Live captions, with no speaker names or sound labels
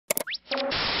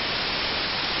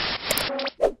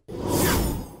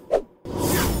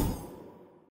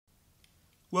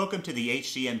Welcome to the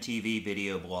HCMTV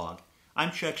video blog.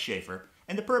 I'm Chuck Schaefer,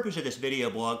 and the purpose of this video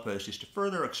blog post is to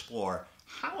further explore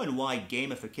how and why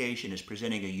gamification is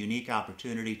presenting a unique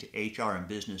opportunity to HR and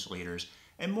business leaders,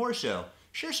 and more so,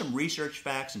 share some research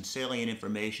facts and salient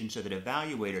information so that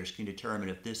evaluators can determine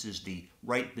if this is the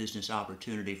right business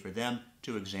opportunity for them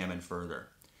to examine further.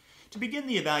 To begin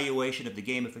the evaluation of the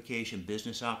gamification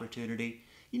business opportunity,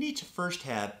 you need to first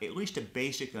have at least a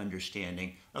basic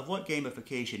understanding of what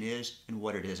gamification is and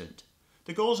what it isn't.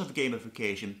 The goals of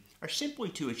gamification are simply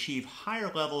to achieve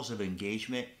higher levels of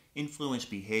engagement, influence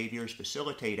behaviors,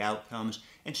 facilitate outcomes,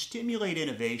 and stimulate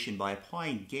innovation by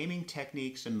applying gaming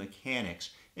techniques and mechanics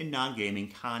in non-gaming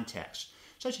contexts,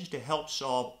 such as to help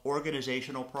solve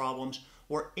organizational problems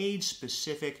or aid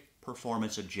specific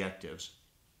performance objectives.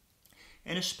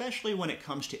 And especially when it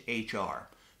comes to HR,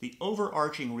 the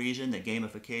overarching reason that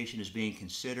gamification is being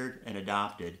considered and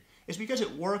adopted is because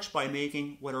it works by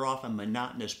making what are often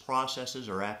monotonous processes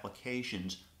or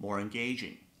applications more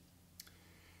engaging.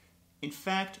 In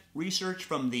fact, research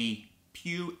from the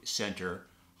Pew Center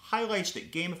highlights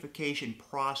that gamification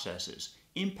processes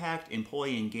impact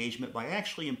employee engagement by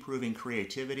actually improving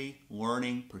creativity,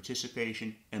 learning,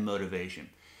 participation, and motivation.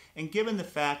 And given the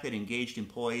fact that engaged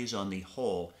employees on the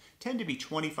whole tend to be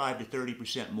 25 to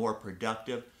 30% more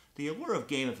productive, the allure of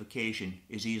gamification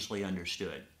is easily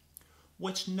understood.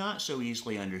 What's not so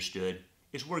easily understood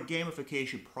is where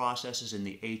gamification processes in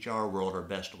the HR world are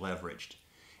best leveraged.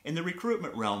 In the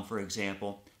recruitment realm, for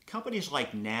example, companies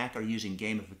like NAC are using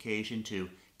gamification to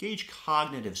gauge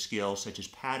cognitive skills such as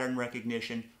pattern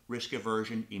recognition, risk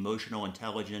aversion, emotional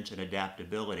intelligence, and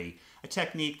adaptability, a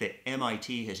technique that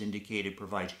MIT has indicated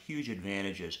provides huge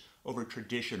advantages over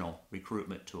traditional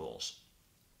recruitment tools.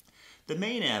 The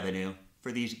main avenue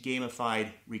for these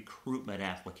gamified recruitment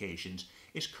applications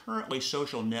is currently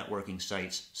social networking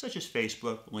sites such as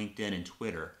Facebook, LinkedIn, and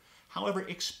Twitter. However,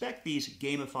 expect these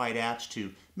gamified apps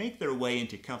to make their way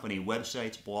into company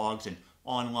websites, blogs, and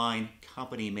online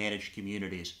company-managed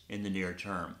communities in the near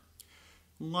term.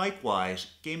 Likewise,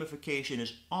 gamification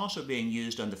is also being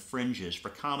used on the fringes for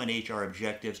common HR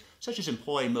objectives such as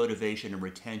employee motivation and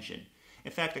retention.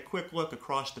 In fact, a quick look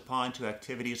across the pond to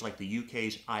activities like the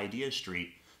UK's Idea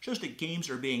Street shows that games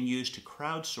are being used to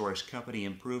crowdsource company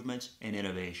improvements and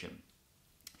innovation.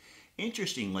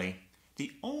 Interestingly,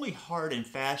 the only hard and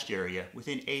fast area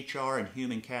within HR and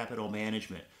human capital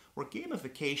management where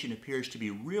gamification appears to be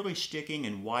really sticking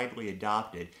and widely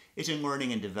adopted is in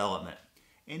learning and development,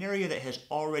 an area that has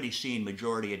already seen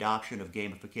majority adoption of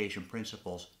gamification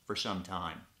principles for some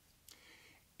time.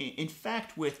 In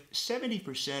fact, with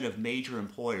 70% of major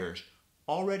employers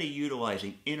already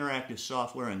utilizing interactive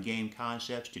software and game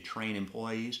concepts to train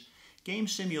employees, game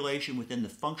simulation within the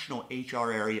functional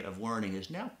HR area of learning is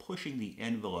now pushing the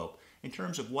envelope in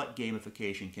terms of what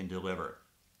gamification can deliver.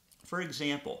 For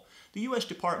example, the U.S.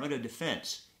 Department of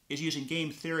Defense is using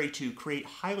game theory to create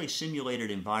highly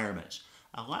simulated environments,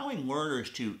 allowing learners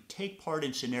to take part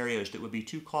in scenarios that would be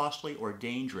too costly or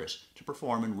dangerous to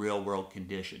perform in real-world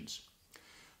conditions.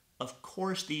 Of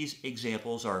course, these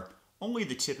examples are only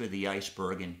the tip of the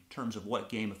iceberg in terms of what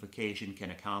gamification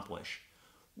can accomplish,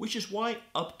 which is why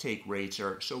uptake rates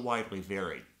are so widely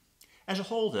varied. As a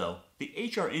whole, though,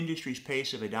 the HR industry's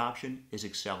pace of adoption is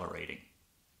accelerating.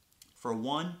 For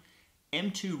one,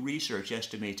 M2 Research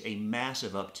estimates a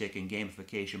massive uptick in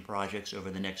gamification projects over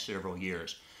the next several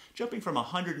years, jumping from a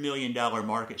 $100 million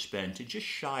market spend to just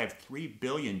shy of $3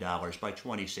 billion by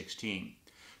 2016.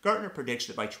 Gartner predicts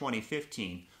that by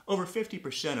 2015, over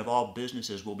 50% of all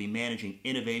businesses will be managing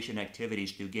innovation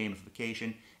activities through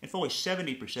gamification, and fully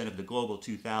 70% of the Global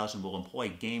 2000 will employ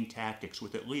game tactics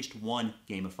with at least one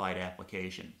gamified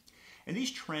application. And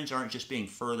these trends aren't just being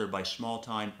furthered by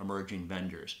small-time emerging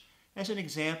vendors. As an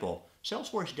example,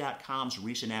 Salesforce.com's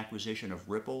recent acquisition of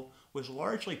Ripple was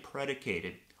largely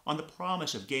predicated on the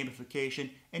promise of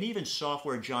gamification, and even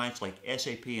software giants like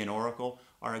SAP and Oracle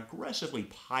are aggressively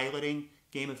piloting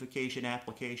gamification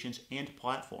applications and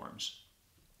platforms.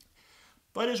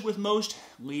 But as with most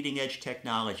leading-edge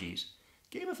technologies,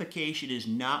 gamification is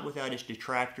not without its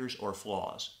detractors or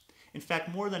flaws. In fact,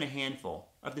 more than a handful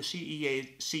of the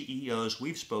CEOs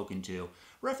we've spoken to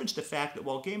reference the fact that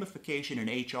while gamification in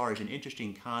HR is an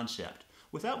interesting concept,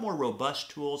 without more robust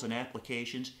tools and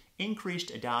applications,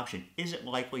 increased adoption isn't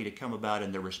likely to come about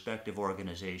in their respective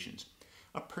organizations,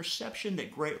 a perception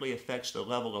that greatly affects the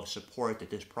level of support that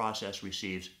this process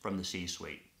receives from the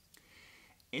C-suite.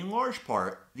 In large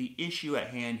part, the issue at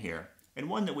hand here, and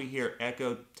one that we hear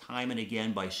echoed time and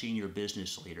again by senior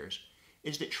business leaders,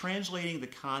 is that translating the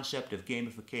concept of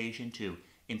gamification to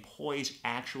employees'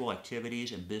 actual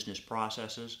activities and business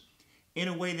processes in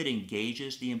a way that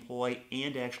engages the employee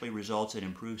and actually results in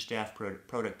improved staff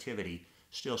productivity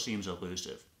still seems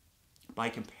elusive. By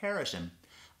comparison,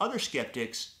 other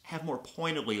skeptics have more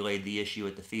pointedly laid the issue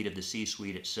at the feet of the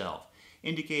C-suite itself,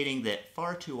 indicating that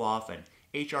far too often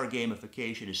HR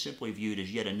gamification is simply viewed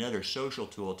as yet another social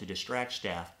tool to distract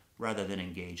staff rather than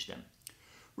engage them.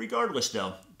 Regardless,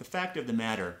 though, the fact of the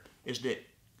matter is that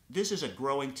this is a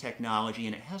growing technology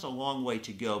and it has a long way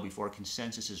to go before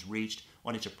consensus is reached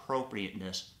on its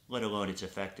appropriateness, let alone its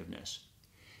effectiveness.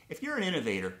 If you're an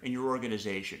innovator in your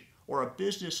organization or a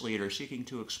business leader seeking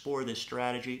to explore this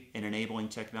strategy and enabling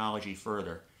technology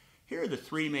further, here are the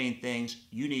three main things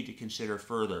you need to consider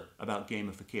further about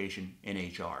gamification in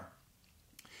HR.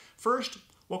 First,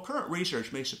 while current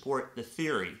research may support the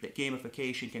theory that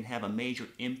gamification can have a major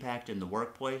impact in the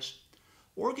workplace,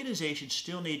 organizations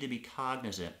still need to be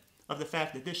cognizant of the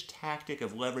fact that this tactic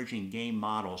of leveraging game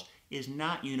models is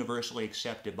not universally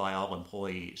accepted by all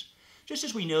employees. Just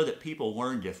as we know that people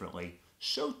learn differently,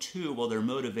 so too will their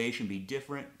motivation be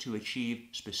different to achieve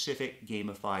specific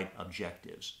gamified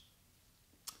objectives.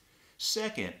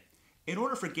 Second, in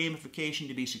order for gamification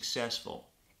to be successful,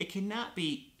 it cannot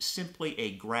be simply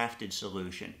a grafted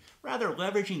solution. Rather,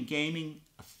 leveraging gaming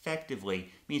effectively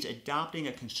means adopting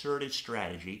a concerted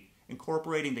strategy,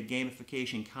 incorporating the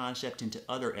gamification concept into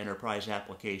other enterprise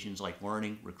applications like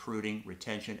learning, recruiting,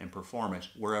 retention, and performance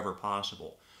wherever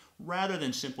possible, rather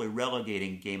than simply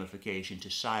relegating gamification to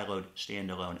siloed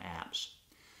standalone apps.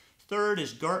 Third,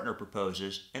 as Gartner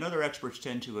proposes, and other experts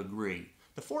tend to agree,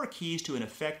 the four keys to an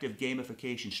effective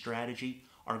gamification strategy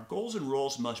are: goals and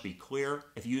roles must be clear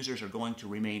if users are going to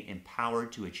remain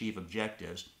empowered to achieve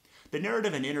objectives. The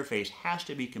narrative and interface has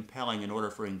to be compelling in order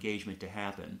for engagement to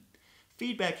happen.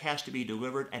 Feedback has to be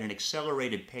delivered at an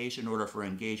accelerated pace in order for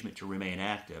engagement to remain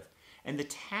active. And the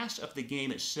tasks of the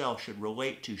game itself should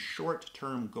relate to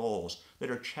short-term goals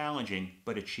that are challenging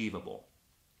but achievable.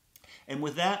 And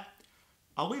with that,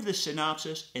 I'll leave this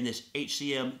synopsis in this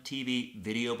HCM TV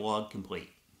video blog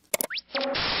complete.